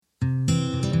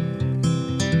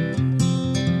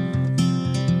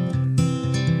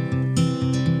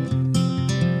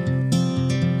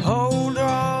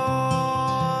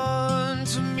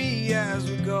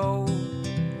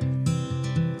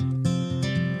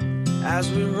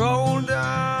as we roll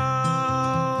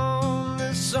down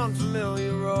this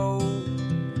unfamiliar road.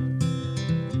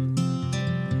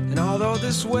 And although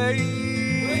this wave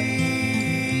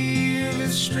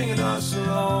is stringing us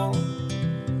along,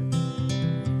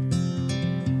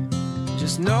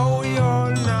 just know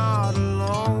you're not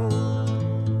alone,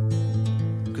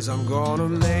 'cause I'm gonna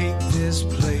make this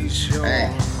place your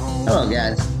home. Hello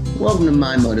guys, welcome to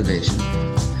My Motivation.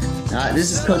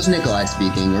 This is Coach Nikolai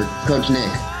speaking, or Coach Nick,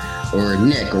 or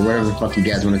Nick, or whatever the fuck you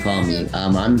guys want to call me.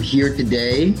 I'm here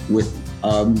today with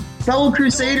fellow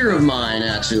Crusader of mine,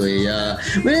 actually.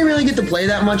 We didn't really get to play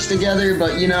that much together,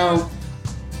 but you know,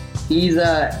 he's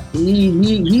on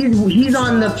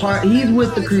the part. He's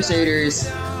with the Crusaders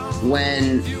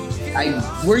when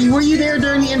were you there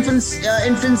during the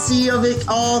infancy of it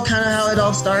all? Kind of how it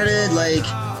all started, like.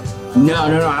 No.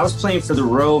 I was playing for the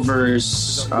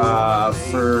Rovers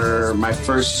for my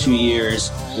first 2 years,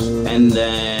 and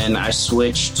then I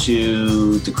switched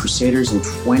to the Crusaders in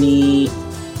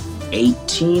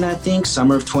 2018, I think,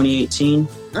 summer of 2018.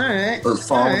 All right. Or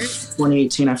fall of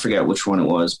 2018, I forget which one it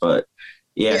was, but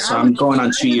yeah, so I'm going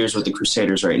on 2 years with the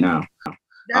Crusaders right now.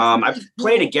 I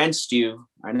played against you,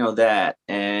 I know that,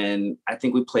 and I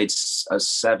think we played a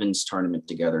sevens tournament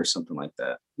together or something like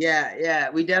that. Yeah,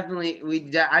 we definitely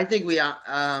I think we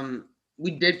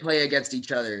did play against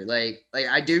each other. Like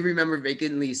I do remember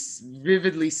vividly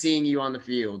seeing you on the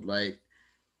field. Like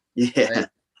yeah.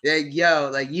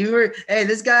 Like you were. Hey,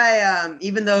 this guy,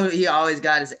 even though he always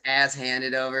got his ass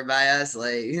handed over by us,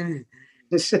 like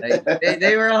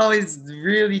they were always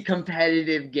really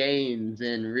competitive games,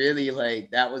 and really like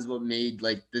that was what made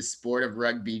like the sport of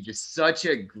rugby just such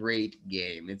a great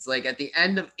game. It's like at the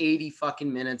end of 80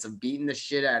 fucking minutes of beating the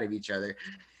shit out of each other,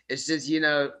 it's just, you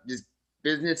know, just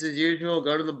business as usual,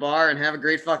 go to the bar and have a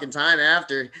great fucking time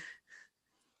after.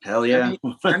 Hell yeah.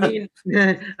 I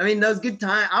mean those good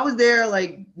times. I was there,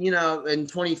 like, you know, in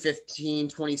 2015,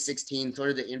 2016, sort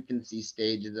of the infancy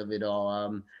stages of it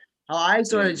all. How I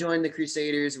sort of joined the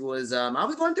Crusaders was I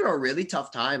was going through a really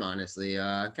tough time, honestly.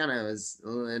 Kind of was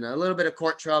in a little bit of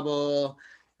court trouble,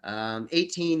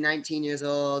 18, 19 years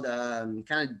old, kind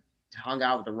of hung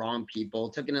out with the wrong people,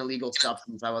 took an illegal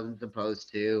substance I wasn't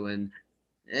supposed to.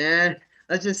 And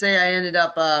let's just say I ended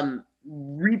up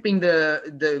reaping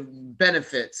the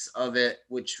benefits of it,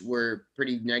 which were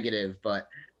pretty negative. But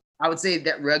I would say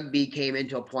that rugby came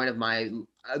into a point of a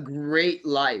great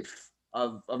life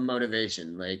of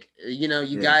motivation. Like, you know,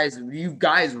 you guys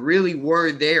really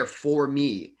were there for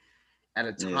me at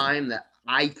a time that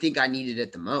I think I needed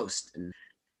it the most. And,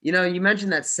 you know, you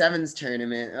mentioned that sevens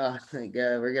tournament. Oh my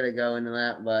God, we're gonna go into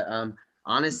that. But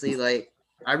honestly, like,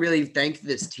 I really thank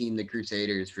this team, the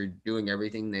Crusaders, for doing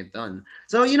everything they've done.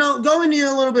 So, you know, go into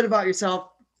a little bit about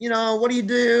yourself. You know, what do you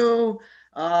do?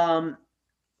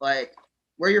 Like,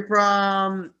 where you're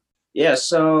from? Yeah,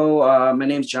 so my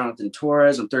name's Jonathan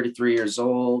Torres. I'm 33 years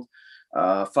old,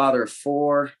 father of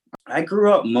four. I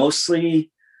grew up mostly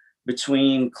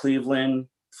between Cleveland,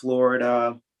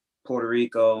 Florida, Puerto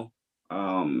Rico.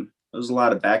 There was a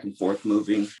lot of back and forth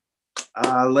moving.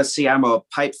 Let's see, I'm a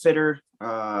pipe fitter,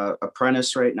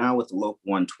 apprentice right now with the local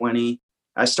 120.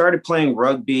 I started playing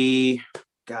rugby,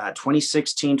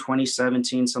 2016,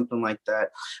 2017, something like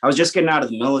that. I was just getting out of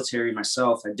the military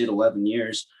myself. I did 11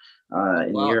 years.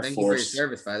 In the Air Thank Force. You for your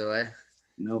service, by the way.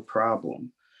 No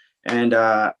problem. And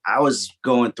I was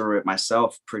going through it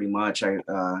myself pretty much. I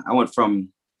went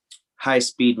from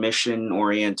high-speed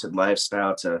mission-oriented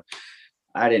lifestyle to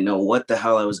I didn't know what the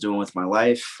hell I was doing with my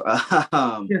life.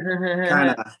 Kind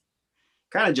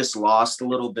of just lost a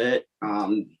little bit.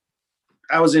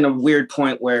 I was in a weird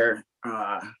point where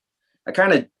I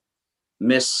kind of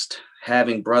missed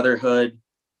having brotherhood,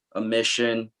 a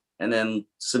mission. And then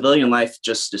civilian life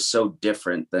just is so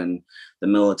different than the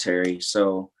military.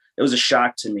 So it was a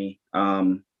shock to me.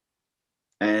 So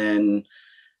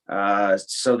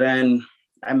then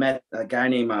I met a guy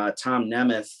named Tom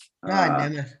Nemeth.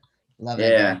 Nemeth. Love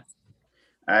it. Yeah.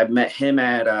 I met him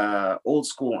at Old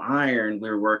School Iron. We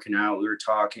were working out. We were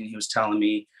talking. He was telling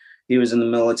me he was in the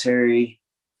military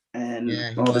and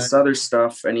all this other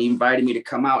stuff. And he invited me to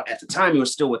come out. At the time, he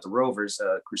was still with the Rovers.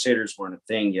 Crusaders weren't a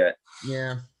thing yet.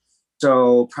 Yeah.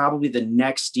 So probably the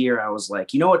next year I was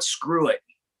like, you know what, screw it.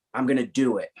 I'm going to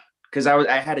do it. Because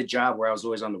I had a job where I was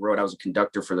always on the road. I was a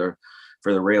conductor for the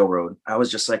railroad. I was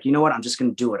just like, you know what, I'm just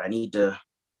going to do it. I need to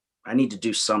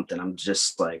do something. I'm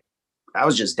just like, I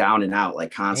was just down and out,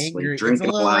 like constantly angry. Drinking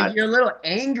a lot. Like you're a little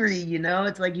angry, you know?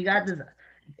 It's like you got this.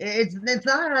 It's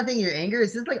not, I think you're angry.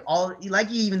 It's just like all,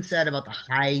 like you even said about the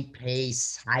high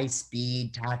pace, high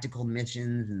speed, tactical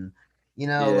missions. And, you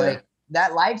know, like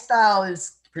that lifestyle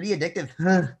is pretty addictive.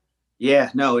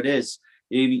 Yeah, no, it is.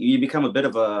 You become a bit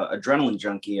of a adrenaline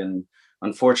junkie, and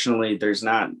unfortunately, there's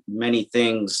not many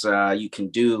things you can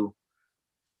do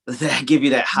that give you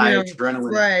that high Yeah,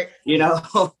 adrenaline. right. You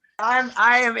know.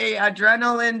 I am a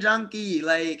adrenaline junkie.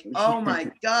 Like, oh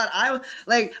my god, I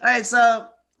like. All right, so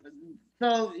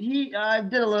he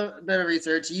did a little bit of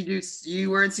research. You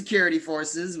were in security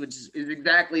forces, which is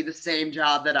exactly the same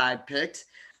job that I picked.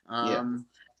 Yeah.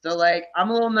 So like I'm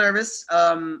a little nervous.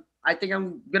 I think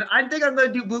I'm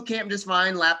gonna do boot camp just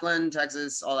fine. Lapland,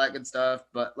 Texas, all that good stuff.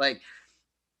 But like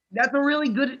that's a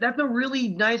really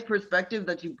nice perspective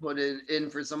that you put in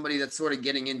for somebody that's sort of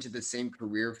getting into the same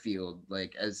career field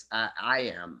like as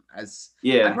I am. As I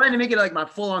Yeah. plan to make it like my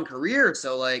full on career.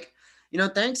 So like,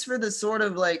 thanks for the sort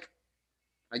of like,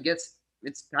 I guess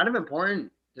it's kind of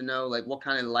important to know like what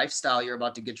kind of lifestyle you're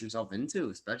about to get yourself into,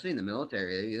 especially in the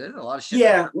military. There's a lot of shit.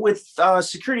 Yeah, with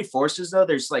security forces though,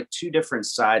 there's like two different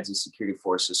sides of security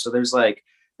forces. So there's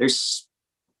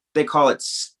they call it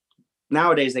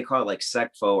nowadays they call it like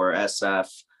SecFo or SF,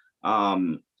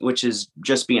 which is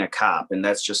just being a cop, and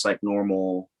that's just like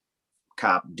normal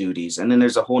cop duties. And then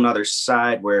there's a whole nother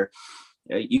side where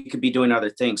you could be doing other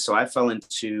things. So I fell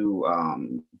into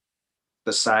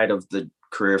the side of the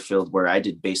career field where I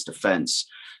did base defense.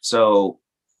 So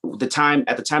at the time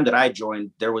that I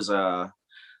joined, there was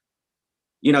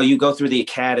you go through the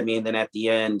academy, and then at the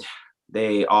end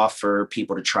they offer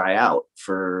people to try out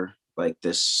for like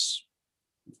this.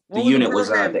 What was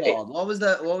the program called? What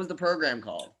was the program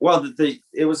called? Well,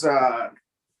 it was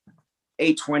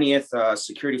 820th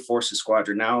Security Forces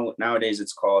Squadron. Nowadays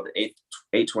it's called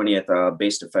 820th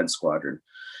Base Defense Squadron.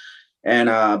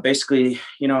 And basically,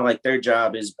 like their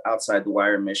job is outside the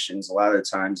wire missions. A lot of the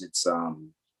times it's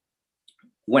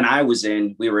when I was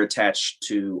in, we were attached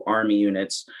to Army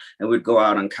units, and we'd go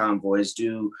out on convoys,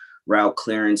 do route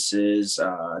clearances,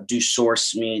 do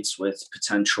source meets with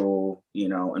potential,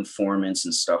 informants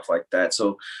and stuff like that.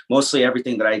 So mostly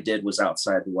everything that I did was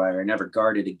outside the wire. I never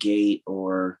guarded a gate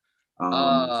or that's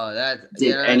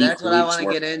what I want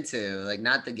to get into. Like,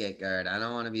 not the gate guard. I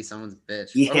don't want to be someone's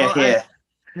bitch. Yeah.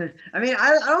 I mean,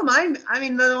 I don't mind. I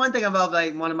mean, the one thing about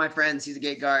like one of my friends, he's a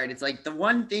gate guard. It's like the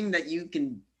one thing that you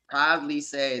can proudly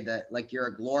say that like you're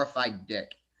a glorified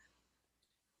dick.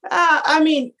 I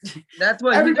mean, that's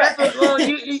what. Well,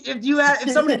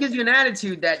 if somebody gives you an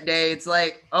attitude that day, it's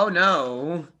like, oh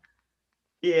no.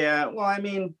 Yeah, well, I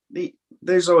mean,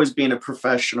 there's always being a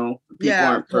professional. People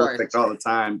aren't perfect all the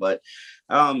time, but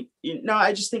I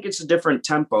just think it's a different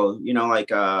tempo.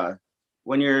 Like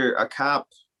when you're a cop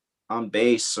on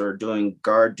base or doing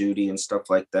guard duty and stuff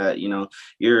like that,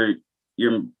 you're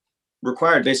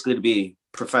required basically to be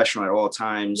professional at all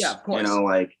times. Yeah, of course.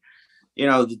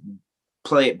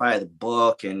 Play it by the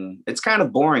book, and it's kind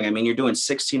of boring. I mean, you're doing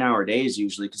 16-hour days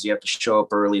usually because you have to show up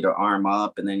early to arm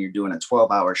up, and then you're doing a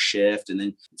 12-hour shift, and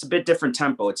then it's a bit different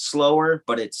tempo. It's slower,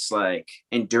 but it's like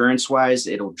endurance wise,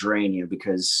 it'll drain you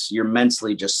because you're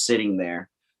mentally just sitting there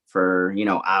for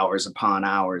hours upon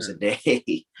hours a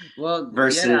day. Well,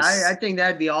 versus I think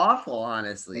that'd be awful,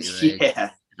 honestly. Like, yeah,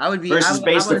 I would be versus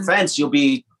base defense. You'll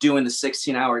be doing the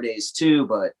 16-hour days too,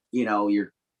 but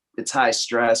it's high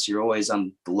stress. You're always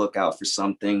on the lookout for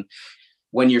something.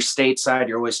 When you're stateside,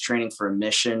 you're always training for a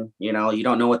mission. You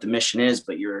don't know what the mission is,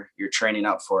 but you're training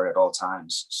up for it at all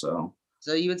times. So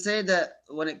you would say that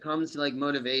when it comes to like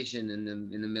motivation in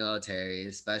the military,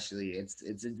 especially, it's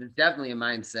definitely a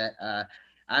mindset.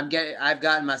 I've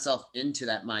gotten myself into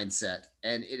that mindset,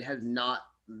 and it has not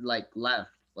like left.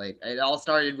 Like it all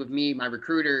started with me, my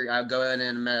recruiter. I go in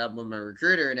and met up with my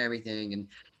recruiter and everything, and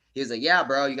he was like, yeah,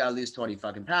 bro, you got to lose 20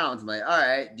 fucking pounds. I'm like, all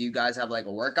right, do you guys have like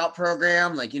a workout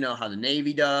program? Like, how the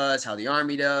Navy does, how the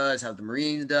Army does, how the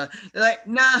Marines does? They're like,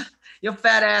 nah, your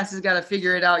fat ass has got to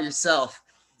figure it out yourself.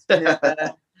 And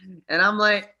I'm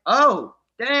like, oh,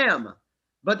 damn.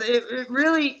 But it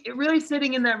really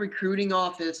sitting in that recruiting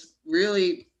office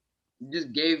really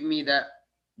just gave me that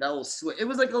little switch. It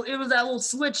was that little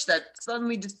switch that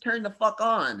suddenly just turned the fuck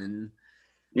on. And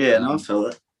yeah, no, I feel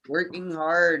it. Working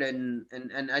hard and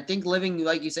I think living,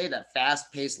 like you say, that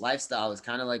fast-paced lifestyle is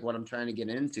kind of like what I'm trying to get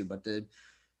into. But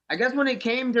I guess when it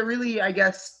came to really, I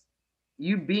guess,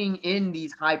 you being in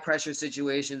these high pressure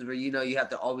situations where you have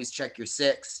to always check your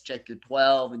 6, check your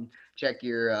 12, and check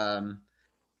your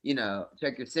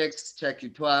check your 6, check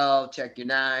your 12, check your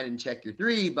 9, and check your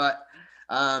 3. But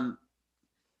how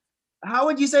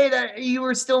would you say that you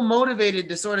were still motivated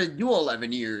to sort of do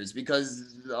 11 years?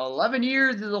 Because 11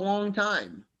 years is a long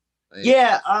time.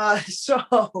 Yeah.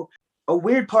 So a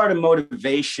weird part of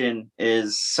motivation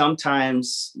is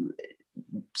sometimes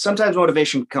sometimes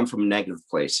motivation can come from a negative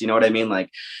place. You know what I mean? Like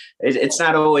it's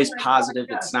not always positive.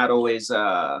 It's not always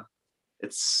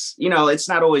it's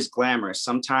not always glamorous.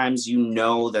 Sometimes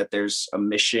that there's a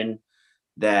mission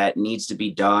that needs to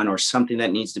be done or something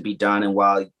that needs to be done. And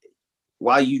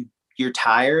while you're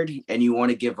tired and you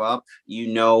want to give up,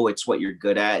 it's what you're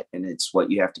good at and it's what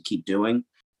you have to keep doing.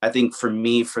 I think for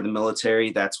me, for the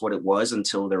military, that's what it was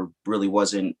until there really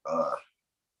wasn't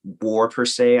war per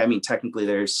se. I mean, technically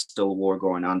there's still a war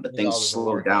going on, but things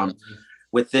slowed down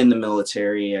within the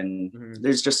military, and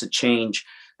there's just a change.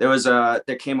 There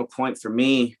came a point for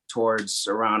me towards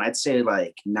around, I'd say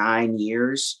like 9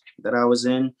 years that I was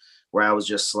in, where I was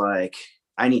just like,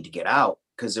 I need to get out,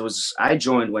 because I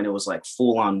joined when it was like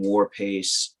full on war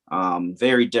pace,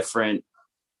 very different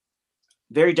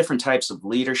types of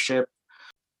leadership.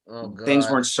 Oh, God. Things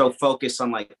weren't so focused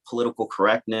on like political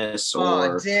correctness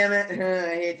or damn it.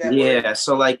 I hate that yeah word.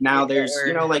 So like now there's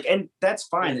and that's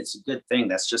fine, it's a good thing.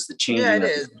 That's just the changing of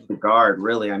the guard,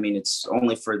 really. I mean, it's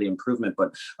only for the improvement,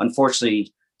 but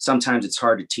unfortunately sometimes it's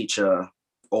hard to teach a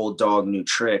old dog new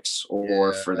tricks,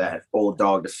 or for that old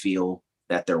dog to feel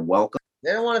that they're welcome.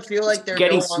 They don't want to feel like they're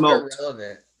getting no smoked.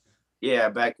 Relevant. Yeah,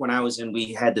 back when I was in,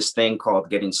 we had this thing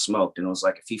called getting smoked. And it was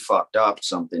like, if you fucked up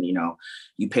something,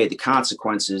 you paid the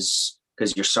consequences,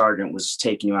 because your sergeant was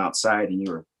taking you outside and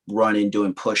you were running,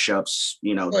 doing push-ups,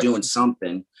 doing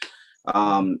something.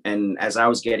 And as I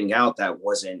was getting out, that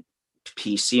wasn't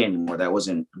PC anymore. That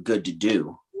wasn't good to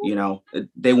do.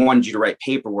 They wanted you to write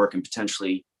paperwork and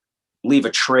potentially leave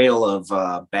a trail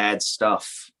of bad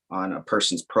stuff on a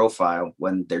person's profile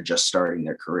when they're just starting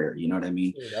their career. You know what I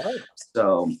mean? Yeah.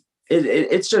 So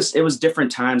it was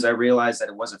different times. I realized that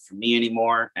it wasn't for me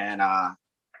anymore. And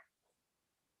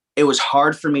it was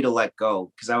hard for me to let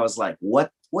go, because I was like,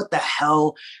 what the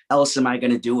hell else am I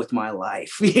going to do with my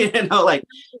life? Like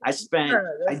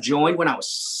I joined when I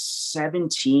was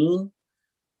 17,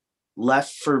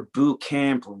 left for boot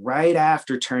camp right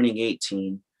after turning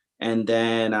 18. And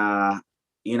then, I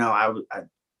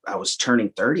was turning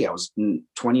 30. I was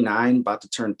 29, about to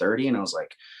turn 30. And I was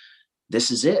like,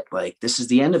 this is it. Like, this is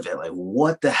the end of it. Like,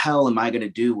 what the hell am I going to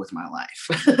do with my life?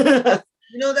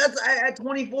 That's at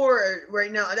 24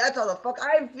 right now. That's how the fuck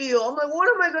I feel. I'm like, what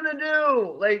am I going to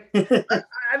do? Like,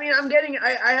 I mean,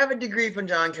 I have a degree from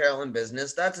John Carroll in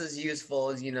business. That's as useful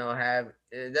as,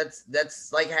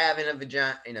 that's like having a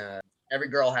vagina, every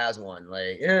girl has one.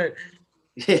 Like, yeah.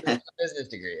 Business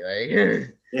degree. Like,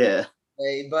 yeah.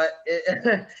 But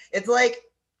it's like,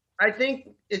 I think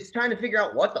it's trying to figure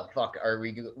out what the fuck are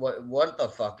we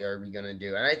gonna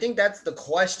do, and I think that's the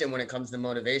question when it comes to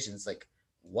motivation. It's like,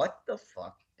 what the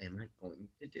fuck am I going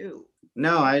to do?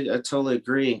 No, I totally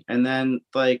agree. And then,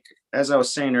 like, as I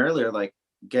was saying earlier, like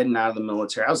getting out of the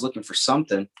military, I was looking for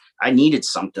something. I needed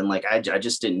something. Like I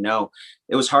just didn't know.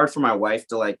 It was hard for my wife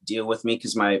to like deal with me,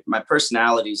 because my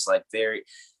personality is like very,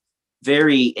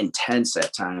 very intense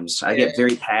at times. I get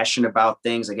very passionate about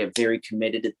things. I get very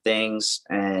committed to things,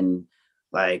 and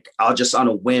like I'll just on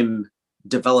a whim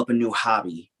develop a new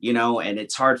hobby, and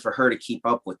it's hard for her to keep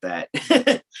up with that.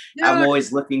 I'm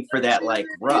always looking for that like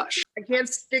rush. I can't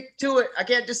stick to it. I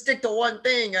can't just stick to one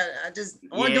thing. I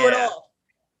want to do it all.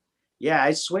 Yeah,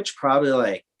 I switched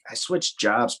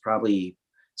jobs probably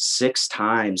 6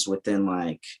 times within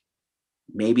like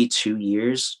maybe 2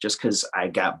 years, just because I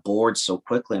got bored so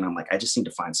quickly. And I'm like, I just need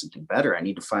to find something better.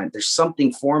 There's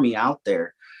something for me out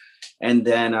there. And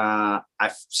then I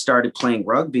started playing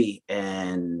rugby.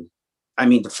 And I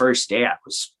mean, the first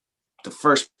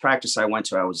practice I went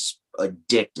to, I was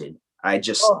addicted. I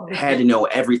just had to know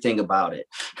everything about it.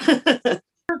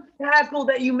 Tackle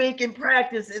that you make in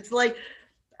practice. It's like,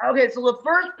 okay, so the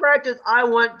first practice I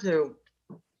went to,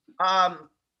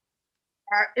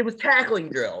 it was tackling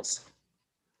drills.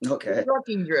 Okay.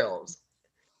 Trucking drills.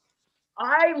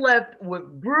 I left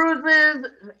with bruises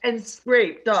and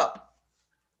scraped up.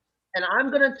 And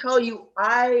I'm gonna tell you,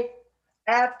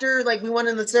 after like we went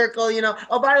in the circle,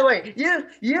 oh, by the way, you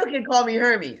can call me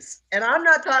Hermes. And I'm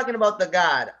not talking about the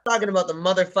god. I'm talking about the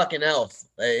motherfucking elf.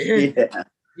 Like,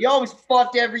 he always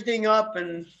fucked everything up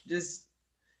and just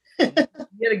he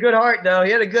had a good heart though.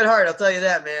 He had a good heart, I'll tell you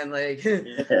that, man. Like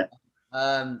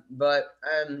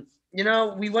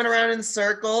we went around in the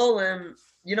circle, and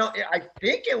I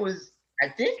think it was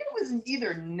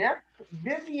either Nep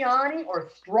Viviani or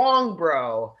Strong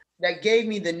Bro that gave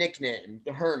me the nickname,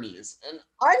 the Hermes. And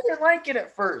I didn't like it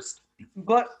at first,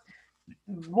 but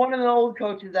one of the old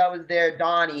coaches that was there,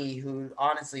 Donnie, who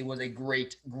honestly was a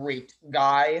great, great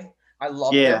guy. I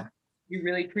loved him. He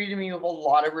really treated me with a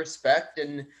lot of respect,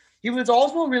 and he was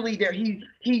also really there.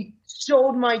 He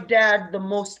showed my dad the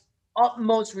most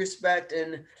utmost respect,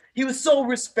 and he was so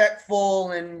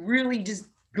respectful and really just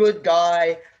good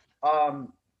guy.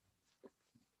 Um,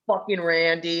 fucking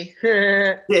Randy.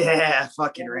 Yeah,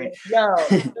 fucking right. Yo,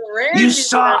 You Randy.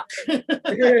 suck.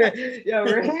 Yeah,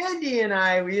 Randy and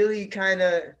I really kind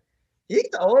of. He's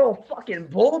a little fucking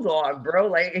bulldog, bro.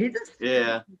 Like he just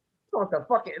Yeah. wants to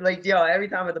fucking like yo. Every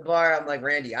time at the bar, I'm like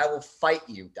Randy, I will fight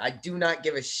you. I do not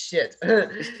give a shit. He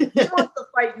wants to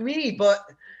fight me, but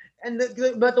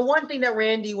the one thing that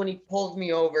Randy, when he pulls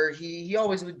me over, he'd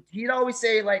always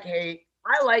say like, hey,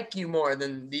 I like you more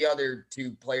than the other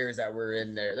two players that were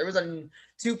in there. There was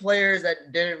two players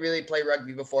that didn't really play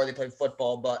rugby before they played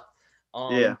football, but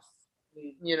Yeah.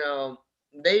 you know,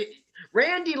 they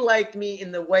Randy liked me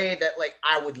in the way that like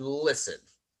I would listen.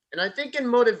 And I think in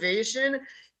motivation,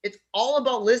 it's all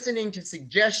about listening to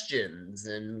suggestions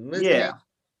and listening Yeah.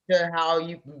 to how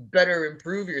you can better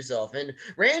improve yourself. And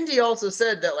Randy also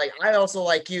said that like I also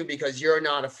like you because you're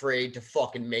not afraid to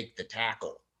fucking make the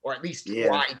tackle, or at least Yeah.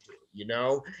 try to, you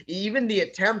know? Even the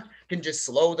attempt can just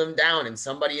slow them down and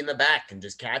somebody in the back can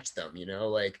just catch them, you know,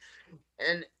 like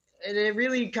and it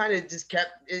really kind of just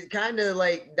kept it kind of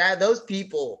like that those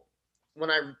people when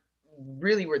I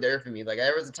really were there for me. Like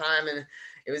there was a time and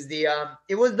it was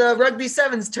the rugby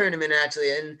sevens tournament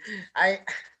actually, and I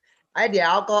had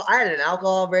I had an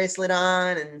alcohol bracelet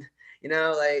on, and you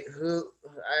know, like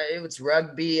it was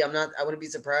rugby. I wouldn't be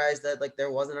surprised that like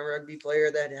there wasn't a rugby player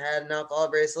that had an alcohol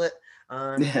bracelet.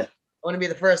 Yeah. I want to be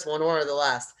the first one or the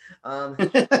last.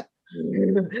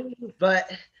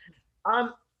 But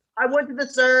um, I went to the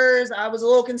sirs. I was a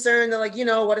little concerned that like, you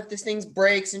know, what if this thing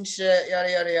breaks and shit, yada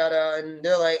yada yada. And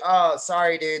they're like, oh,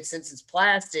 sorry, dude. Since it's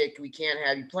plastic, we can't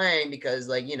have you playing because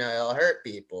like, you know, it'll hurt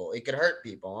people. It could hurt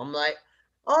people. I'm like,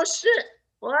 oh shit.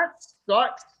 Well, that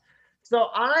sucks. So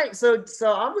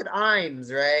I'm with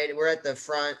Imes, right? We're at the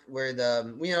front where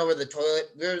where the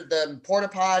toilet, there's the porta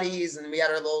potties, and we had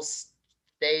our little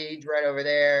stage right over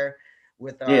there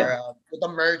with Yeah. with the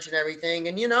merch and everything.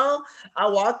 And you know, I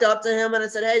walked up to him and I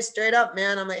said, "Hey, straight up,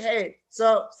 man. I'm like, hey,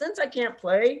 so since I can't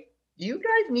play, do you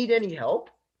guys need any help?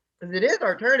 Because it is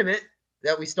our tournament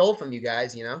that we stole from you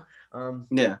guys. You know,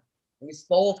 Yeah. we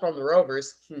stole from the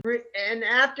Rovers. And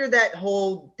after that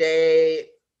whole day,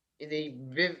 the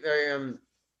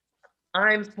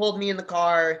Imes pulled me in the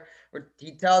car. Where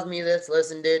he tells me this.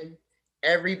 Listen, dude,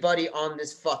 everybody on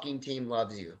this fucking team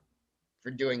loves you for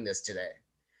doing this today.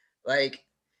 Like,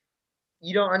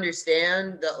 you don't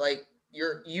understand that like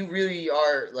you really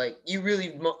are like you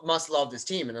really must love this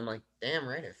team. And I'm like, damn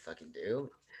right, I fucking do.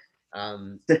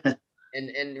 um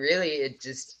and really it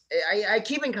just I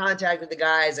keep in contact with the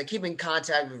guys. I keep in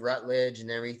contact with Rutledge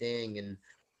and everything, and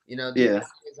you know these Yeah.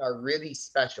 guys are really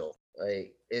special.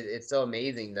 Like it's so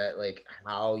amazing that like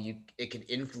how it can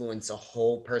influence a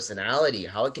whole personality,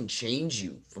 how it can change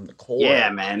you from the core. Yeah,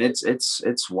 man.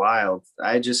 It's wild.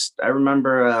 I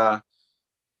remember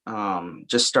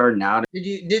just starting out.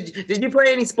 Did you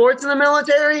play any sports in the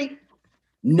military?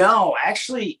 No,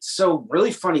 actually, so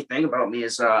really funny thing about me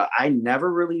is I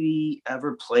never really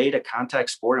ever played a contact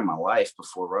sport in my life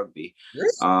before rugby.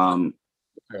 Yes. Um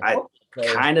I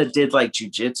kind of did like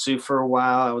jujitsu for a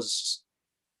while.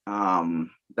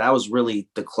 That was really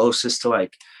the closest to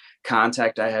like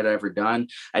contact I had ever done.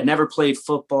 I'd never played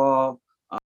football.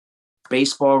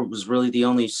 Baseball was really the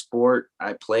only sport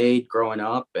I played growing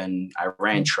up, and I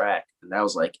ran track. And that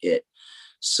was like it.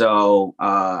 So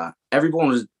everyone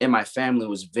was in my family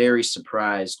was very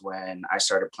surprised when I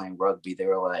started playing rugby. They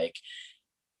were like,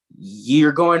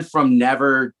 "You're going from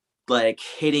never like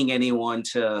hitting anyone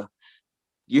to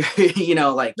you're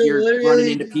like you're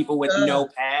running into people with no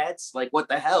pads. Like, what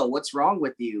the hell? What's wrong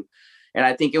with you?" And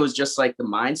I think it was just like the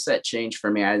mindset change for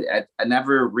me. I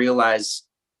never realized.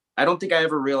 I don't think I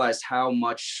ever realized how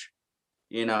much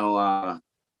my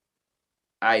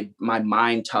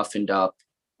mind toughened up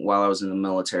while I was in the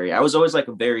military. I was always like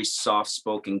a very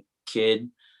soft-spoken kid,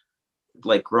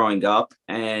 like growing up,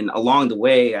 and along the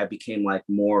way I became like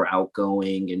more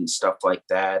outgoing and stuff like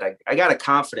that. I got a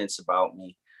confidence about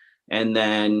me, and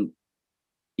then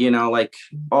like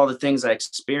all the things I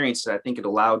experienced, I think it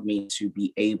allowed me to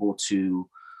be able to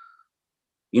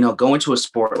go into a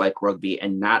sport like rugby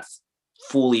and not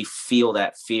fully feel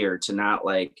that fear, to not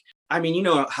like, I mean, you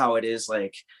know how it is,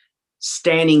 like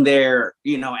standing there,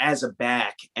 as a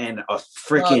back, and a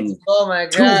freaking oh my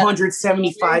God,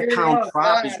 275-pound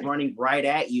prop is running right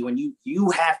at you, and you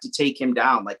have to take him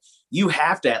down. Like, you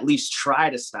have to at least try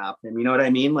to stop him. You know what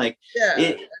I mean? Like,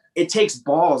 yeah. It takes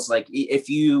balls. Like, if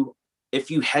you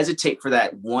hesitate for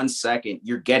that 1 second,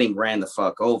 you're getting ran the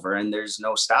fuck over, and there's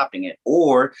no stopping it.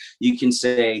 Or you can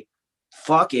say,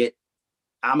 fuck it,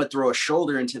 I'm gonna throw a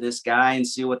shoulder into this guy and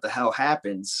see what the hell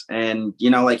happens. And, you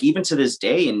know, like even to this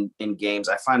day in games,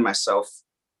 I find myself,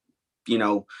 you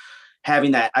know,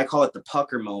 having that, I call it the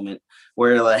pucker moment,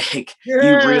 where like you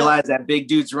realize that big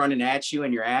dude's running at you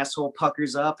and your asshole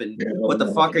puckers up, and what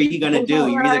the fuck are you gonna do?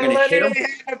 You're either gonna hit him.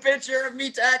 A picture of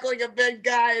me tackling a big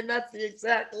guy, and that's the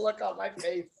exact look on my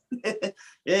face.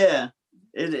 Yeah.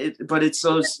 But it's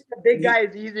so the big guy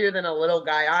is easier than a little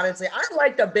guy. Honestly, I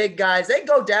like the big guys. They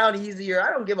go down easier.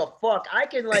 I don't give a fuck. I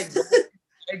can like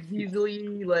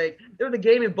easily. Like there was a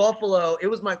game in Buffalo. It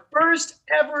was my first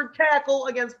ever tackle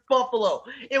against Buffalo.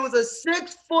 It was a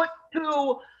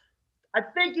 6'2". I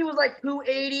think he was like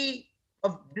 280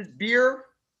 of this beer.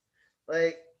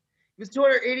 Like he was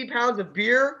 280 pounds of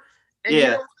beer. And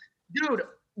yeah, you know, dude,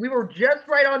 we were just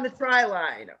right on the try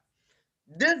line.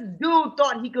 This dude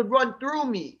thought he could run through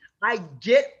me. I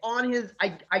get on his,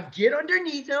 I get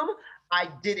underneath him. I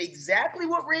did exactly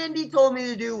what Randy told me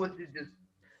to do, was to just,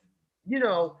 you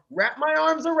know, wrap my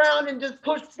arms around and just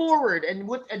push forward and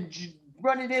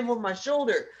run it in with my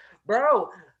shoulder. Bro,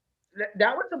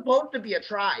 that was supposed to be a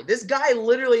try. This guy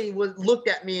literally looked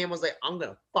at me and was like, I'm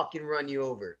going to fucking run you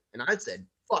over. And I said,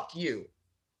 fuck you.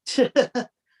 I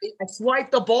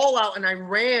swiped the ball out and I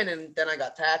ran, and then I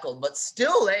got tackled. But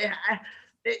still,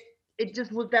 it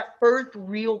just was that first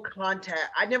real contact.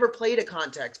 I never played a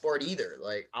contact sport either.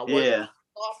 Like I wasn't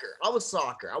soccer. I was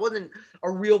soccer. I wasn't a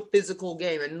real physical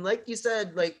game. And like you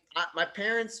said, like my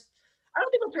parents, I don't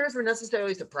think my parents were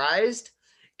necessarily surprised.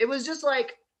 It was just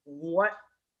like, what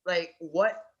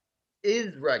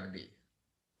is rugby?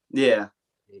 Yeah.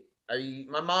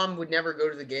 My mom would never go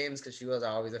to the games because she was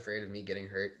always afraid of me getting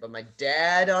hurt. But my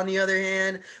dad, on the other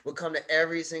hand, would come to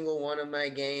every single one of my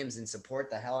games and support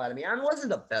the hell out of me. I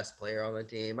wasn't the best player on the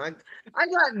team. I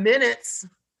got minutes.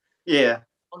 Yeah.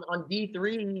 On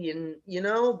D3, and you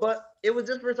know, but it was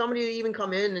just for somebody to even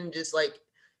come in and just like,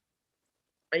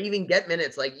 I even get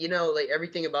minutes. Like, you know, like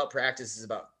everything about practice is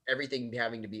about everything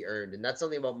having to be earned, and that's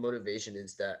something about motivation,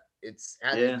 is that it's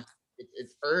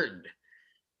earned.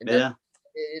 And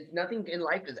it's nothing in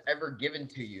life is ever given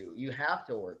to you. You have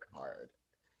to work hard.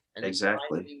 And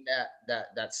exactly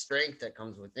that strength that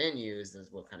comes within you is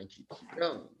what kind of keeps you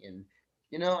going. And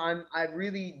you know, I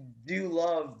really do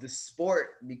love the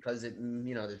sport because it,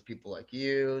 you know, there's people like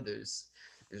you, there's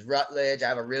Rutledge. I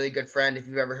have a really good friend, if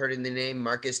you've ever heard of the name,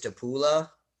 Marcus Tapula.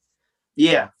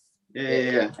 Yeah.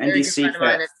 NDC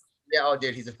cat. Yeah, oh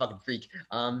dude, he's a fucking freak.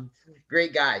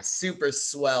 Great guy, super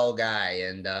swell guy.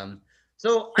 And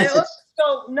so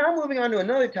now moving on to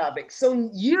another topic. So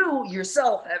you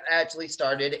yourself have actually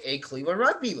started a Cleveland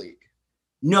Rugby League.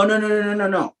 No.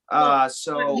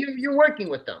 So you're working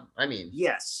with them. I mean,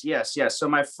 yes. So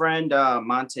my friend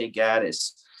Monte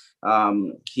Gaddis,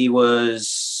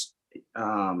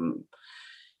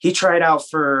 he tried out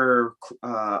for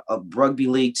a rugby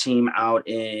league team out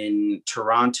in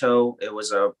Toronto.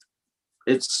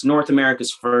 It's North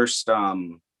America's first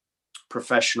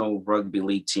professional rugby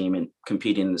league team and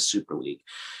competing in the Super League.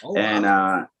 Oh, and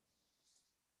wow.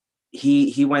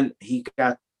 He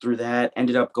got through that,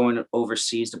 ended up going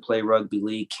overseas to play rugby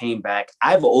league, came back.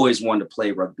 I've always wanted to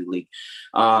play rugby league.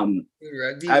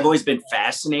 I've always been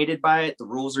fascinated by it. The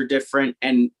rules are different.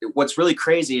 And what's really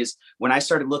crazy is when I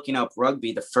started looking up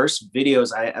rugby, the first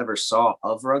videos I ever saw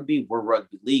of rugby were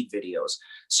rugby league videos.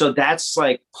 So that's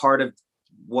like part of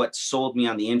what sold me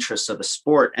on the interest of the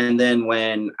sport. And then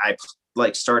when I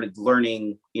started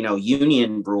learning, you know,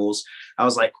 union rules, I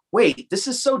was like, wait, this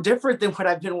is so different than what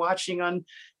I've been watching on,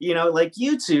 you know, like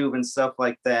YouTube and stuff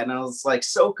like that. And I was like,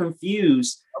 so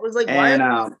confused. I was like, why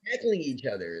are we tackling each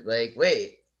other? Like,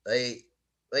 wait,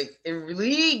 like in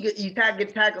league, you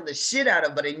get tackled the shit out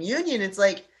of, but in union, it's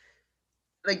like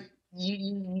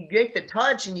you get the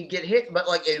touch and you get hit, but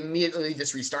like it immediately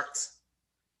just restarts.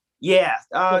 Yeah.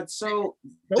 So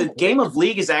the game of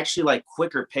league is actually like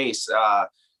quicker pace.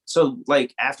 So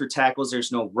like after tackles,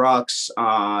 there's no rucks,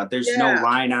 there's no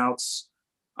lineouts.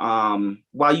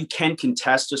 While you can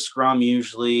contest a scrum,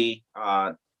 usually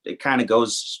it kind of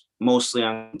goes mostly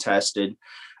uncontested.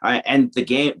 And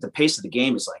the pace of the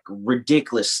game is like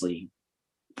ridiculously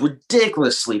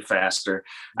faster.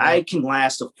 Yeah. I can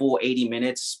last a full 80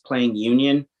 minutes playing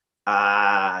union.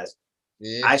 I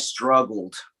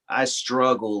struggled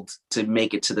to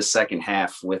make it to the second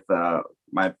half with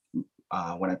my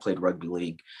when I played rugby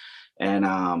league. And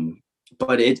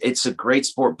but it's a great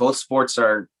sport. Both sports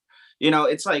are, you know,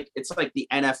 it's like the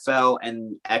NFL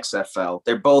and XFL.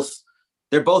 They're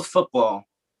both football,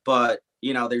 but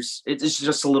you know, it's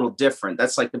just a little different.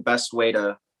 That's like the best way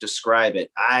to describe it.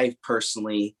 I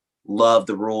personally love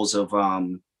the rules of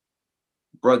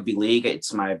rugby league.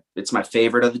 It's my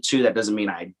favorite of the two. That doesn't mean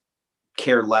I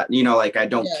care like I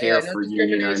don't care No for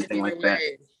union or discrimination anything either like that.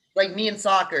 way. Like me and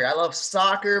soccer. I love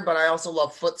soccer, but I also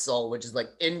love futsal, which is like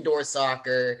indoor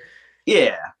soccer.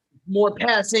 Yeah. More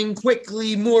passing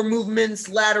quickly, more movements,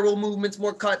 lateral movements,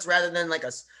 more cuts rather than like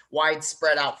a wide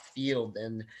spread out field.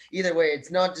 And either way,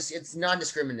 it's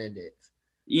non-discriminative.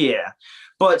 Yeah.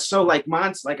 But so like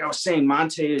like I was saying,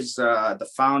 Monte is the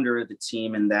founder of the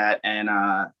team and that. And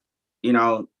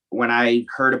when I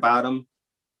heard about him,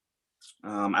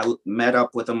 I met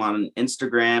up with him on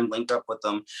Instagram, linked up with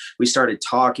him. We started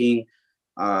talking,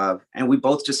 and we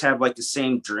both just have like the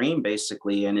same dream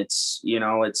basically. And it's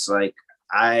like,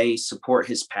 I support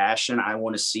his passion. I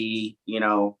want to see,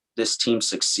 this team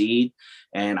succeed,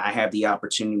 and I have the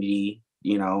opportunity,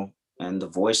 and the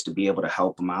voice to be able to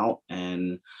help them out.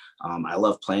 And I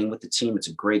love playing with the team. It's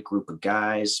a great group of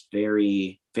guys,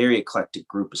 very, very eclectic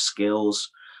group of skills.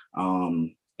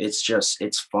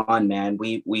 It's fun, man.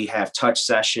 We have touch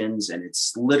sessions, and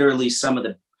it's literally some of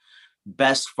the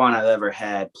best fun I've ever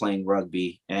had playing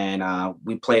rugby. And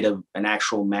we played an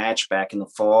actual match back in the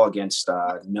fall against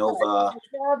Nova. I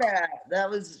saw that. That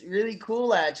was really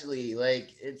cool, actually. Like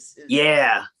it's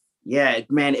yeah,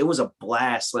 man, it was a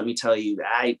blast. Let me tell you,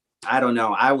 I don't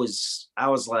know. I was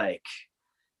like,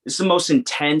 it's the most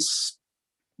intense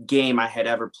game I had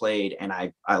ever played, and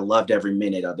I loved every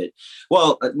minute of it.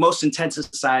 Well, most intense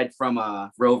aside from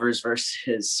Rovers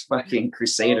versus fucking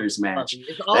Crusaders match.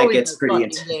 It's always that gets pretty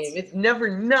intense. Game. It's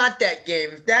never not that game.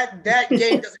 If that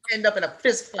game doesn't end up in a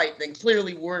fist fight, then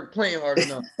clearly we weren't playing hard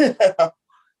enough.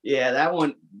 Yeah, that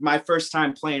one, my first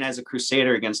time playing as a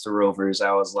Crusader against the Rovers,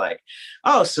 I was like,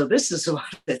 oh, so this is what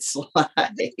it's like.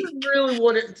 This is really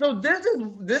what it. So this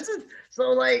is so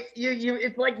like you.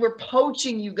 It's like we're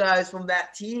poaching you guys from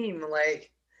that team.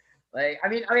 I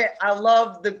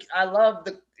love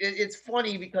the. It's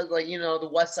funny because the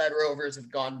West Side Rovers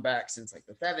have gone back since like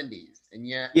the 70s, and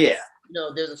yet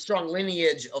there's a strong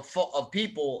lineage of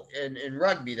people in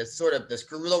rugby that's sort of this.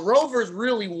 The Rovers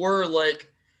really were like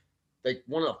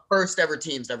one of the first ever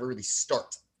teams to ever really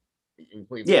start in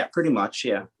Cleveland. Yeah, pretty much.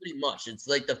 Yeah, pretty much. It's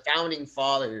like the founding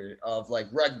father of like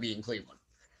rugby in Cleveland.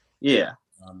 Yeah.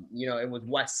 It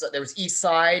was there was East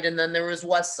Side, and then there was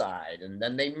West Side, and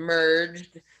then they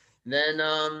merged. Then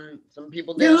some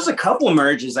people there was a couple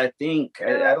merges, I think.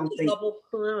 I don't think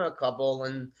a couple,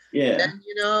 and yeah. Then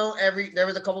there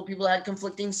was a couple people that had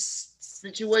conflicting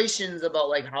situations about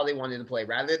like how they wanted to play,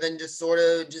 rather than just sort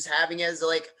of just having as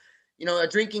like a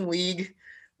drinking league.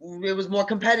 It was more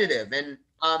competitive, and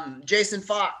Jason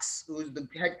Fox, who's the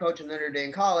head coach of Notre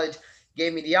Dame College,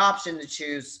 gave me the option to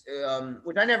choose,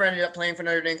 which I never ended up playing for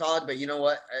Notre Dame College, but you know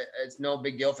what? It's no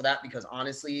big deal for that, because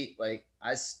honestly, like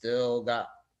I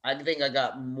think I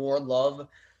got more love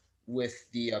with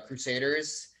the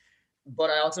Crusaders,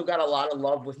 but I also got a lot of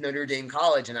love with Notre Dame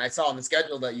College, and I saw on the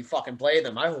schedule that you fucking play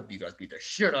them. I hope you guys beat the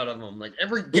shit out of them. Like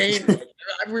every game,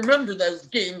 I remember those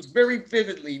games very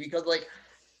vividly, because like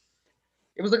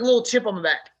it was like a little chip on the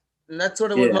back, and that's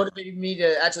sort of what motivated me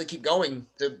to actually keep going,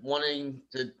 to wanting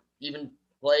to even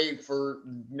play for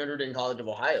Notre Dame College of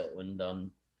Ohio. And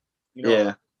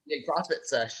did CrossFit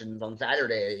sessions on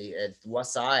Saturday at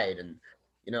West Side, and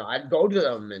I'd go to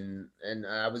them, and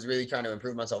I was really trying to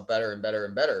improve myself better and better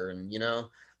and better. And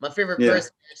my favorite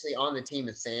person actually on the team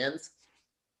is Sands.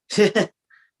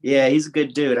 Yeah, he's a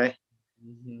good dude. I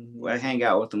hang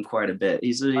out with him quite a bit.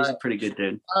 He's a pretty good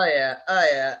dude. Oh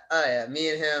yeah. Me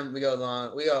and him, we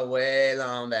go way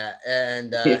long back.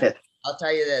 And I'll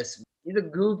tell you this, he's a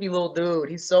goofy little dude.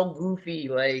 He's so goofy,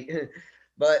 like,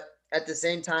 but at the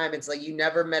same time, it's like you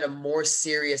never met a more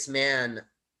serious man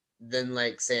than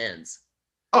like Sands.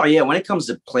 Oh yeah, when it comes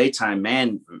to playtime,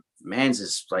 Mans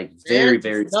is like very,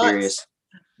 very serious.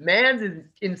 Mans is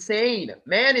insane.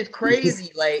 Man is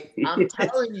crazy. Like I'm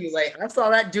telling you, like I saw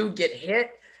that dude get hit.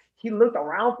 He looked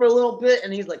around for a little bit,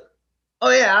 and he's like,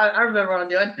 "Oh yeah, I remember what I'm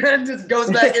doing." And just goes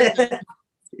back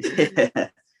in.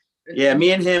 Yeah,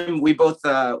 me and him, we both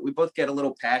get a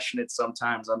little passionate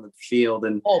sometimes on the field,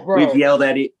 and we've yelled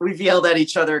at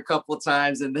each other a couple of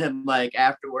times, and then like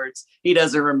afterwards, he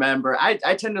doesn't remember. I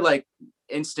tend to like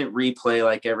instant replay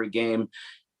like every game,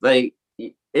 like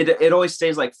it always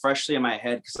stays like freshly in my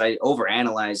head because I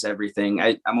overanalyze everything.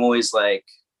 I'm always like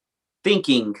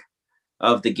thinking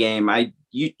of the game. I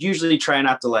usually try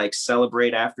not to like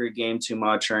celebrate after a game too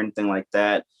much or anything like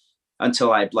that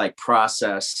until I like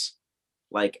process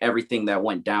like everything that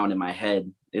went down in my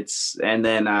head. And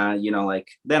then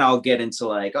then I'll get into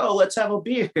like, oh, let's have a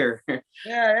beer.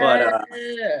 Yeah.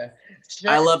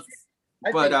 I love,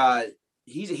 but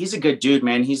he's a good dude,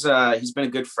 man. He's been a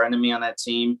good friend of me on that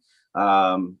team.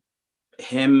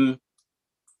 him,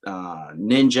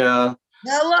 Ninja,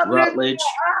 I love Rutledge.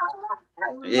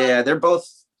 Ninja. Yeah, they're both.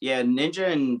 Yeah,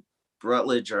 Ninja and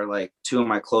Rutledge are like two of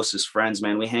my closest friends,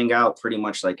 man. We hang out pretty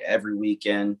much like every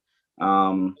weekend.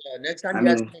 Yeah, next time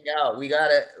you guys hang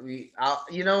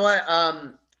out, you know what?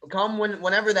 Come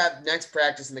whenever that next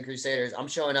practice in the Crusaders, I'm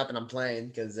showing up and I'm playing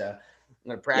because I'm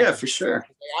gonna practice. Yeah, for sure.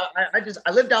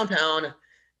 I live downtown,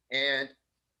 and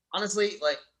honestly,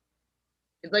 like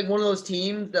it's like one of those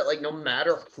teams that like no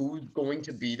matter who's going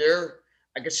to be there,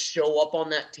 I can show up on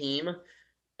that team,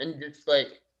 and just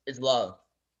like it's love.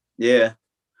 Yeah,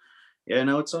 yeah.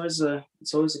 No, it's always a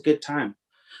good time.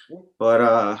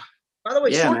 But by the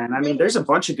way, yeah, man. I mean, there's a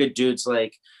bunch of good dudes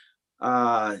like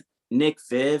Nick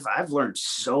Viv. I've learned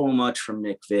so much from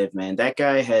Nick Viv, man. That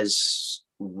guy has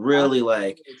really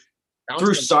like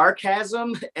through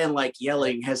sarcasm and like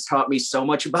yelling has taught me so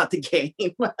much about the game.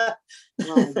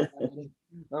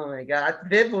 Oh my God.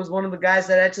 Viv was one of the guys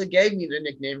that actually gave me the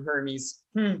nickname Hermes.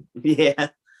 Yeah.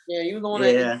 Yeah, he was the one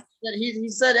that he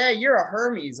said, "Hey, you're a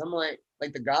Hermes." I'm like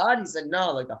the god? He said,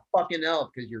 "No, like a fucking elf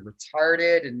because you're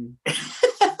retarded and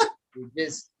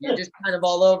you're just kind of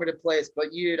all over the place. But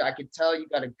I could tell you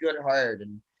got a good heart."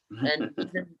 And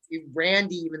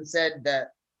Randy even said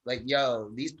that, like,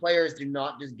 yo, these players do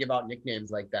not just give out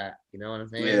nicknames like that. You know what I'm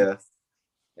saying? Yeah.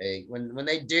 When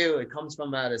they do, it comes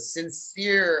from out of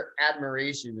sincere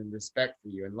admiration and respect for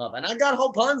you and love. And I got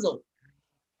Rapunzel.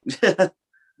 I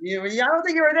don't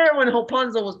think you were there when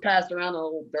Rapunzel was passed around, a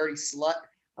little dirty slut.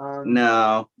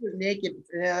 No. He was naked.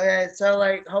 Yeah, so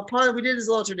like Rapunzel, we did this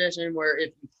little tradition where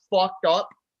if you fucked up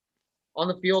on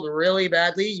the field really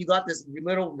badly, you got this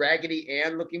little Raggedy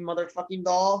Ann looking motherfucking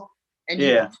doll, and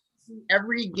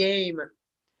every game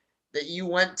that you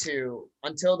went to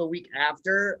until the week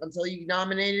after, until you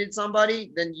nominated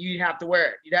somebody, then you'd have to wear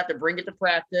it. You'd have to bring it to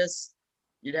practice.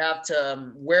 You'd have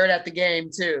to wear it at the game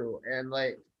too. And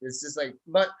like, it's just like,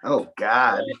 but oh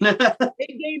God, they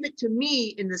gave it to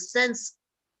me in the sense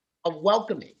of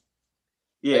welcoming.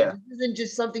 Yeah. Like, this isn't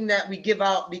just something that we give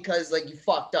out because like you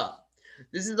fucked up.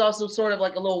 This is also sort of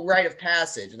like a little rite of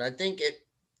passage. And I think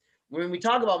when we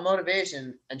talk about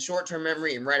motivation and short-term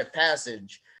memory and rite of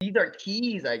passage, these are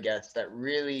keys, I guess, that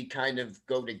really kind of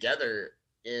go together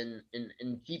in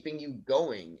keeping you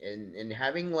going and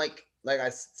having like I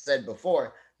said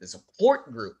before, the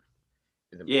support group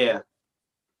is important. Yeah.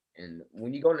 And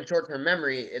when you go into short-term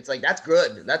memory, it's like that's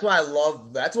good. That's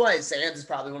why Sands is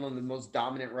probably one of the most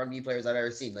dominant rugby players I've ever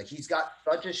seen. Like he's got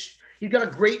a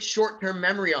great short-term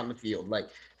memory on the field. Like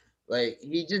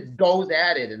he just goes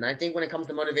at it. And I think when it comes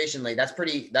to motivation, like that's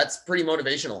pretty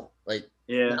motivational. Like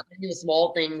not many the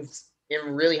small things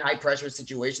in really high pressure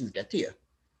situations get to you.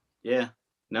 Yeah.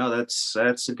 No, that's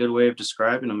a good way of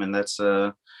describing them. And that's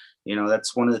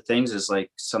that's one of the things is like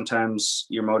sometimes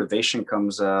your motivation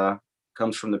comes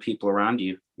from the people around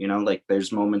you. Like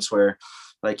there's moments where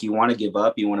like you want to give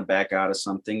up, you want to back out of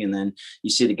something, and then you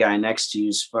see the guy next to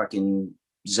you's fucking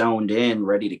zoned in,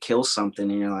 ready to kill something,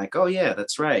 and you're like, oh yeah,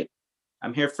 that's right,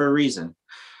 I'm here for a reason.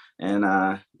 And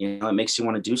it makes you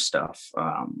want to do stuff.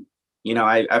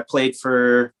 I played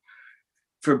for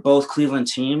both Cleveland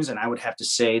teams, and I would have to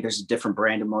say there's a different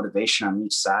brand of motivation on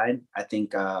each side. I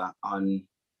think on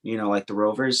like the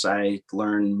Rovers, I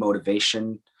learned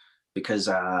motivation because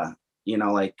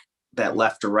like that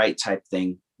left to right type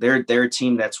thing. They're a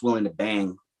team that's willing to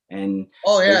bang. And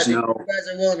you guys are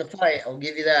willing to fight. I'll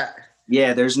give you that.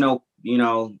 Yeah, there's no,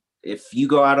 if you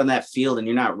go out on that field and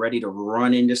you're not ready to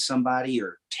run into somebody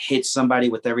or hit somebody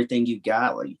with everything you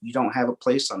got, like you don't have a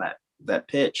place on that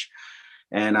pitch.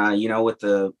 And with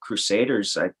the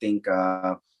Crusaders, I think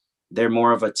they're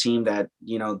more of a team that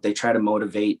they try to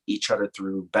motivate each other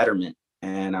through betterment.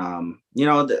 And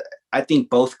I think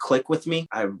both click with me.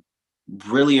 I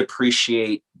really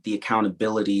appreciate the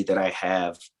accountability that I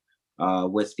have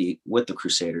with the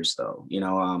Crusaders, though.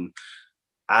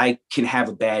 I can have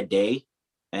a bad day,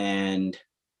 and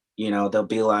they'll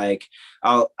be like,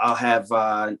 I'll have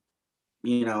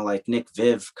like Nick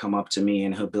Viv come up to me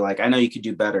and he'll be like, I know you could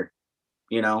do better,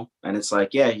 and it's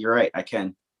like, yeah, you're right, I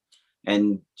can.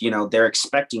 And they're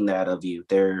expecting that of you.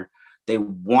 They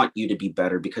want you to be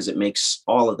better because it makes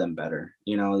all of them better.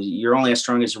 You're only as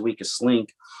strong as your weakest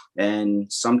link.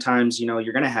 And sometimes, you're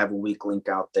going to have a weak link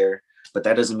out there, but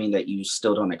that doesn't mean that you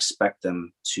still don't expect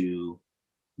them to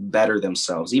better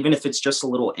themselves, even if it's just a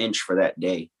little inch for that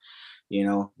day.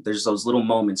 There's those little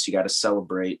moments you got to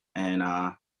celebrate and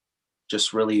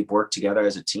just really work together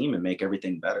as a team and make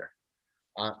everything better.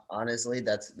 Honestly,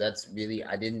 that's really,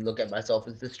 I didn't look at myself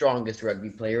as the strongest rugby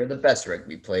player or the best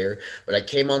rugby player, but I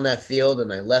came on that field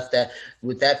and I left that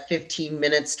with that 15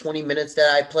 minutes, 20 minutes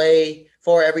that I play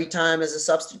for every time as a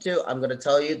substitute, I'm going to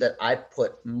tell you that I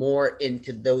put more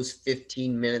into those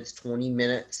 15 minutes, 20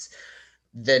 minutes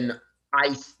than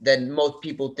than most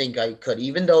people think I could,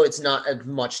 even though it's not as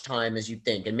much time as you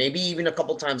think. And maybe even a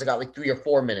couple times I got like 3 or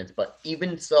 4 minutes, but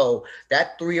even so,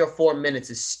 that 3 or 4 minutes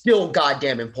is still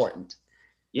goddamn important.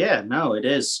 Yeah, no, it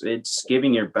is. It's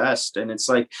giving your best. And it's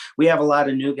like we have a lot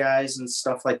of new guys and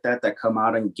stuff like that that come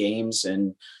out in games,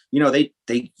 and you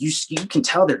can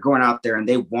tell they're going out there and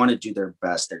they want to do their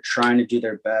best. They're trying to do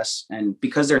their best. And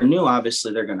because they're new,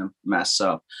 obviously they're gonna mess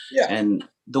up. Yeah. And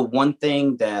the one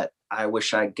thing that I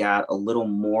wish I got a little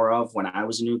more of when I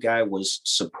was a new guy was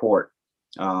support.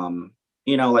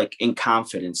 Like in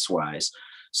confidence wise.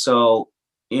 So,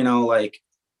 like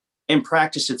in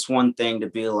practice, it's one thing to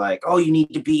be like, oh, you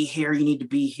need to be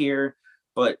here,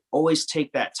 but always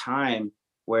take that time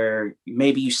where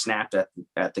maybe you snapped at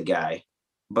the guy,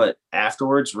 but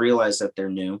afterwards realize that they're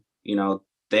new,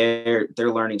 they're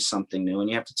learning something new, and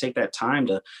you have to take that time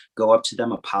to go up to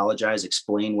them, apologize,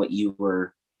 explain what you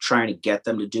were trying to get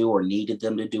them to do or needed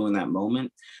them to do in that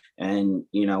moment, and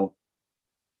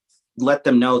let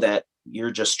them know that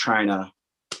you're just trying to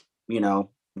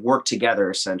work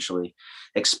together, essentially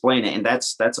explain it. And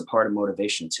that's a part of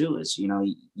motivation too, is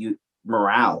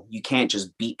morale. You can't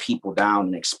just beat people down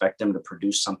and expect them to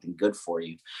produce something good for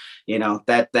you.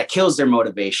 That kills their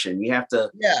motivation. You have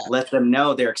to let them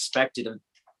know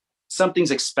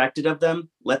something's expected of them,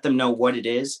 let them know what it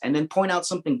is, and then point out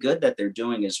something good that they're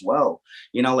doing as well.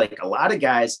 Like a lot of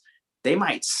guys, they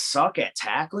might suck at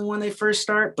tackling when they first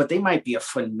start, but they might be a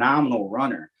phenomenal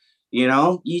runner. You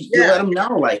let them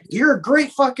know, like, you're a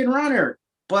great fucking runner,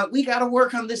 but we got to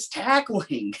work on this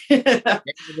tackling.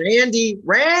 Randy,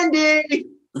 Nick,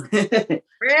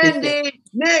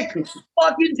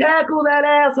 fucking tackle that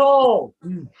asshole.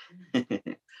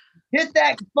 Hit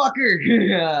that fucker.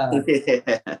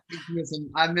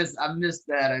 I miss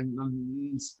that. I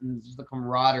miss the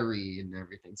camaraderie and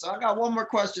everything. So I got one more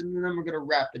question, and then we're gonna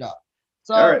wrap it up.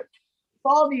 So, all right.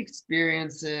 All the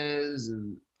experiences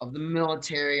and of the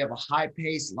military, of a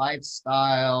high-paced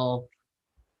lifestyle.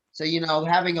 So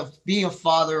being a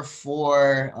father of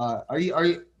 4. Are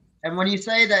you? And when you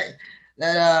say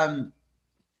that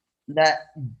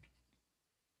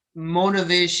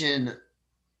motivation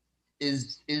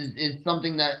is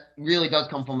something that really does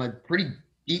come from a pretty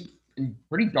deep and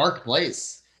pretty dark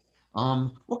place.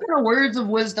 What kind of words of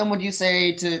wisdom would you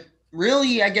say to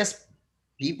really, I guess,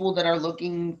 people that are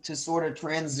looking to sort of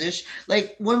transition?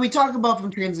 Like when we talk about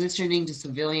from transitioning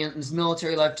to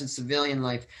military life to civilian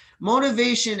life,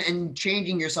 motivation and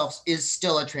changing yourself is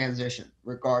still a transition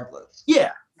regardless.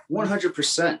 Yeah,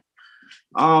 100%.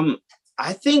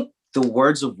 I think the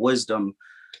words of wisdom,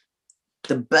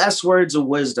 the best words of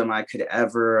wisdom I could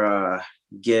ever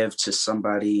give to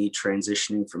somebody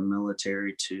transitioning from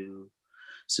military to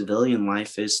civilian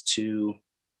life is to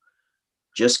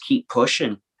just keep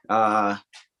pushing.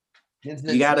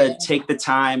 You got to take the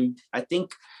time. I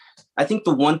think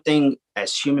the one thing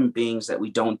as human beings that we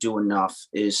don't do enough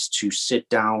is to sit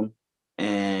down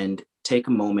and take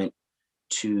a moment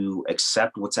to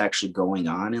accept what's actually going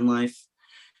on in life,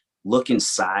 look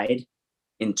inside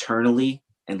internally,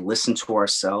 and listen to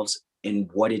ourselves in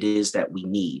what it is that we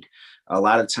need. A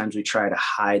lot of times we try to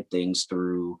hide things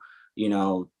through,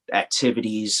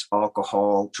 activities,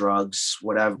 alcohol, drugs,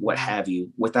 whatever, what have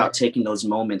you, without taking those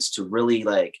moments to really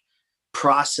like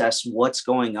process what's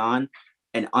going on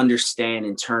and understand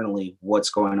internally what's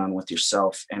going on with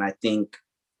yourself. And I think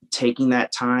taking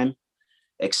that time,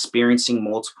 experiencing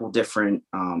multiple different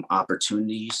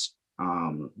opportunities,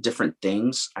 different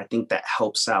things, I think that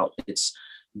helps out. It's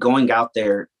going out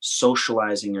there,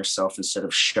 socializing yourself instead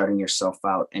of shutting yourself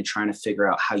out and trying to figure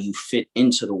out how you fit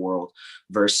into the world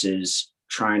versus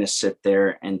trying to sit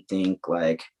there and think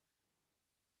like,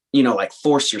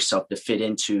 force yourself to fit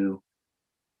into,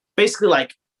 basically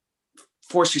like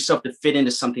force yourself to fit into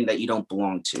something that you don't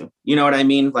belong to. You know what I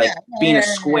mean? Like being a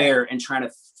square and trying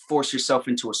to force yourself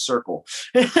into a circle.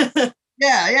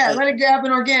 Yeah, let it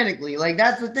happen organically. Like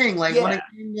that's the thing. Like when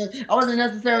I wasn't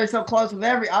necessarily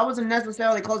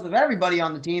close with everybody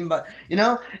on the team, but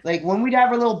like when we'd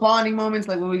have our little bonding moments,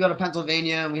 like when we go to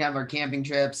Pennsylvania and we have our camping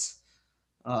trips.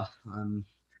 The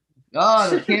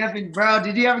camping, bro.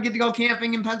 Did you ever get to go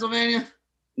camping in Pennsylvania?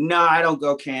 No, I don't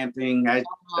go camping. I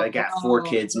got 4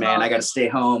 kids, man. I got to stay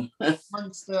home.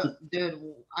 Dude,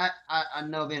 I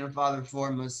know being a father of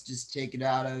 4 must just take it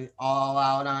all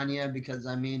out on you because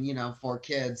 4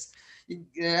 kids.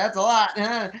 Yeah, that's a lot.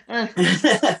 I'm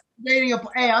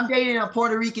dating a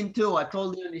Puerto Rican too. I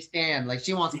totally understand. Like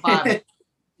she wants 5. She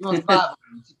wants 5.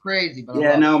 It's crazy, but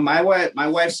yeah, no, my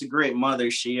wife's a great mother.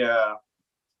 She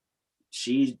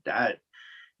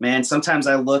man, sometimes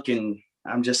I look and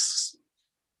I'm just,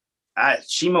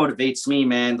 she motivates me,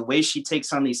 man. The way she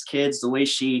takes on these kids, the way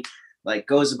she like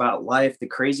goes about life, the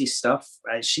crazy stuff.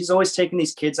 She's always taking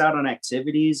these kids out on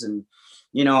activities, and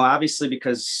obviously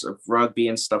because of rugby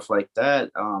and stuff like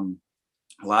that, a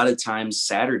lot of times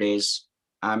Saturdays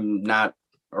I'm not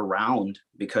around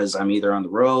because I'm either on the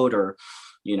road or,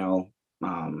 you know,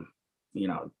 um,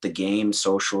 the game,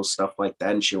 social stuff like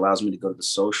that. And she allows me to go to the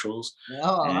socials.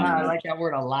 Oh, And, I like that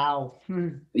word, allow.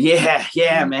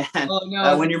 yeah, man. Oh,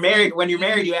 no, when you're married,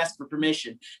 you ask for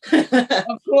permission.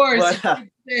 Of course. But,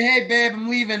 Say, hey, babe, I'm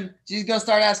leaving. She's gonna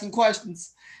start asking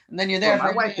questions, and then you're there. my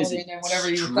for wife is whatever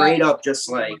you straight up, just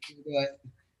like,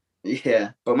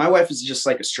 yeah. But my wife is just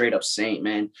like a straight up saint,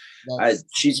 man.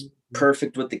 She's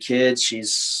perfect with the kids.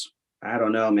 I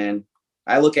don't know, man.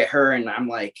 I look at her and I'm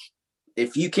like,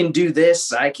 if you can do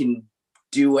this, I can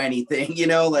do anything,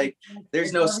 like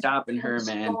there's no stopping her,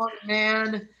 man.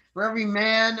 Man, for every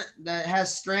man that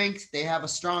has strength, they have a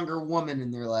stronger woman in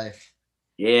their life.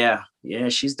 Yeah,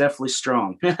 she's definitely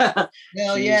strong.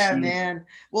 Hell yeah, man.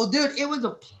 Well, dude, it was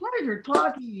a pleasure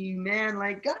talking to you, man.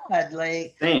 Like, God,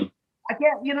 like, same. I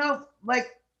can't,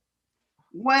 like,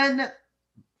 when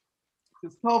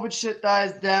this COVID shit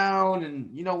dies down, and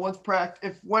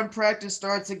when practice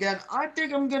starts again, I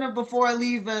think I'm gonna, before I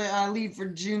leave for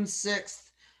June 6th,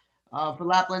 for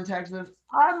Lapland, Texas.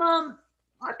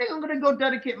 I think I'm gonna go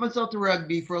dedicate myself to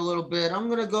rugby for a little bit. I'm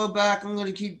gonna go back. I'm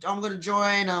gonna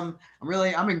join. I'm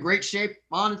in great shape.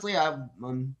 Honestly, I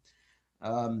think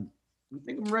I'm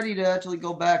ready to actually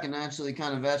go back and actually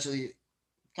kind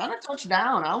of touch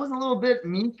down. I was a little bit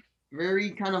meek,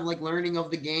 very kind of like learning of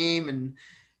the game, and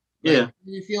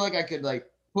you feel like I could like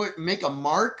make a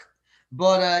mark,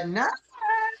 but not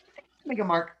make a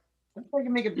mark. I think I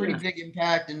can make a pretty big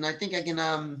impact, and I think I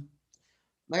can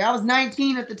like I was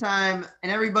 19 at the time,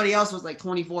 and everybody else was like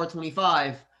 24,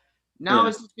 25. Now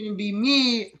it's just going to be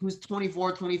me, who's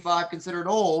 24, 25, considered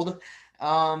old,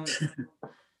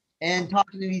 and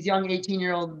talking to these young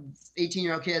 18-year-old kids,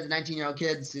 19-year-old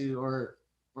kids or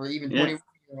even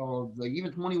 21-year-olds. Like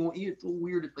even 21, it's so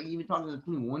weird. It's like even talking to the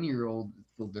 21-year-old,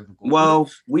 it's so difficult.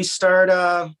 Well, we start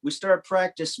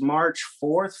practice March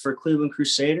 4th for Cleveland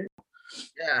Crusaders.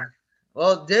 Yeah.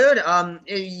 Well, dude,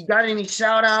 if you got any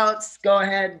shout outs, go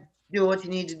ahead, do what you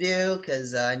need to do,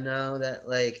 because I know that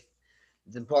like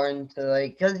it's important to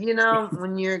like, because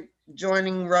when you're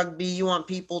joining rugby, you want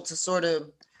people to sort of,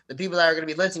 the people that are going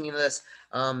to be listening to this,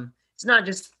 it's not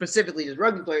just specifically just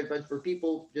rugby players, but for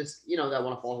people just that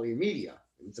want to follow your media.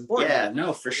 It's important. Yeah,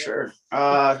 no, for sure.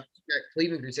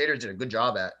 Cleveland Crusaders did a good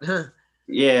job at.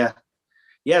 Yeah.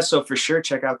 So for sure,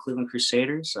 check out Cleveland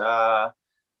Crusaders.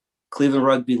 Cleveland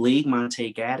Rugby League,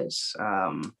 Monte Gaddis.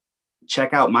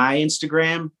 Check out my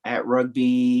Instagram at Road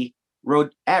to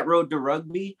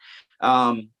Rugby.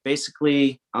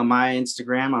 Basically on my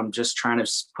Instagram, I'm just trying to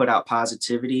put out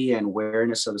positivity and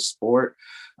awareness of the sport,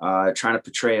 trying to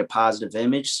portray a positive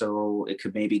image so it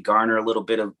could maybe garner a little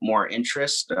bit of more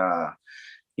interest.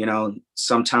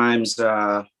 Sometimes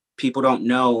people don't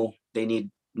know they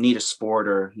need a sport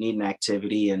or need an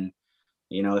activity, and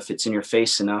if it's in your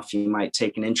face enough, you might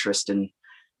take an interest and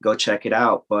go check it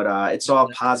out. But it's all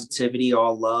positivity,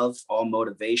 all love, all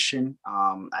motivation.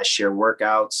 I share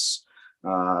workouts,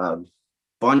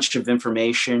 bunch of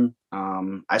information.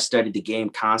 I study the game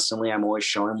constantly. I'm always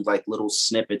showing like little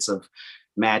snippets of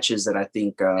matches that I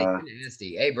think.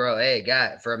 Hey, bro. Hey,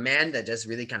 guy. For a man that just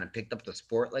really kind of picked up the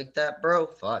sport like that, bro.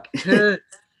 Fuck.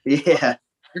 Yeah.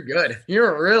 You're good.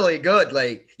 You're really good.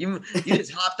 Like you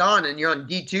just hopped on and you're on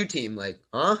D2 team. Like,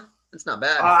 huh? That's not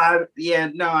bad.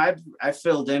 I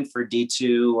filled in for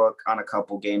D2 on a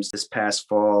couple games this past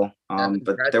fall.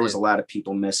 But there was a lot of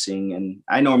people missing, and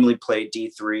I normally play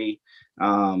D3.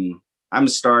 I'm a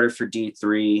starter for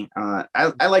D3.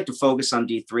 I like to focus on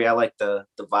D3. I like the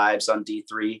vibes on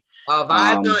D3.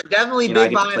 Vibes, definitely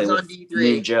big vibes on D3.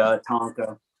 Ninja,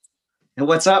 Tonka. And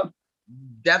what's up?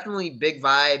 Definitely big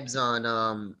vibes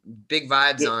on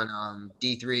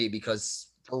D3, because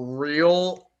for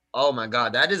real, oh my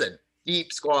god, that is a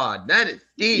deep squad. That is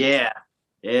deep. Yeah.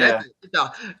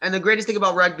 And the greatest thing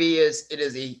about rugby is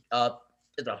it's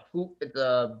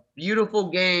a beautiful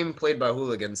game played by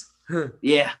hooligans.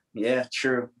 Yeah,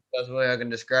 true. That's the way I can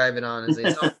describe it,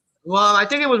 honestly. So, well, I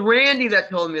think it was Randy that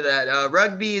told me that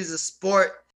rugby is a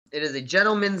sport. It is a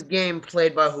gentleman's game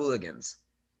played by hooligans.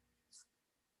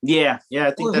 Yeah,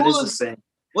 I think that is the same.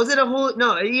 Was it a hooligan?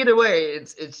 No, either way,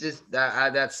 it's just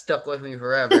that stuck with me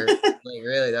forever. Like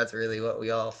really, that's really what we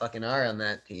all fucking are on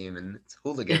that team, and it's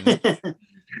hooligans.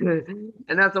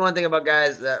 And that's the one thing about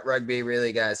guys that rugby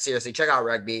really, guys, seriously, check out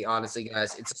rugby. Honestly,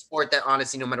 guys, it's a sport that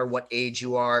honestly, no matter what age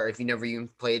you are, if you never even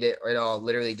played it or at all,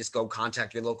 literally just go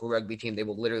contact your local rugby team. They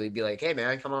will literally be like, hey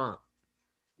man, come on.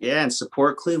 Yeah, and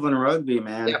support Cleveland rugby,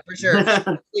 man. Yeah, for sure.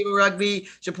 Cleveland rugby,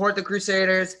 support the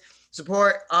Crusaders,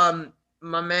 support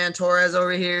my man Torres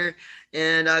over here.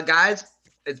 And guys,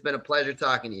 it's been a pleasure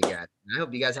talking to you guys. I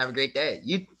hope you guys have a great day.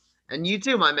 You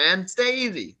too, my man. Stay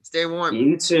easy. Stay warm.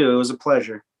 You too. It was a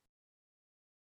pleasure.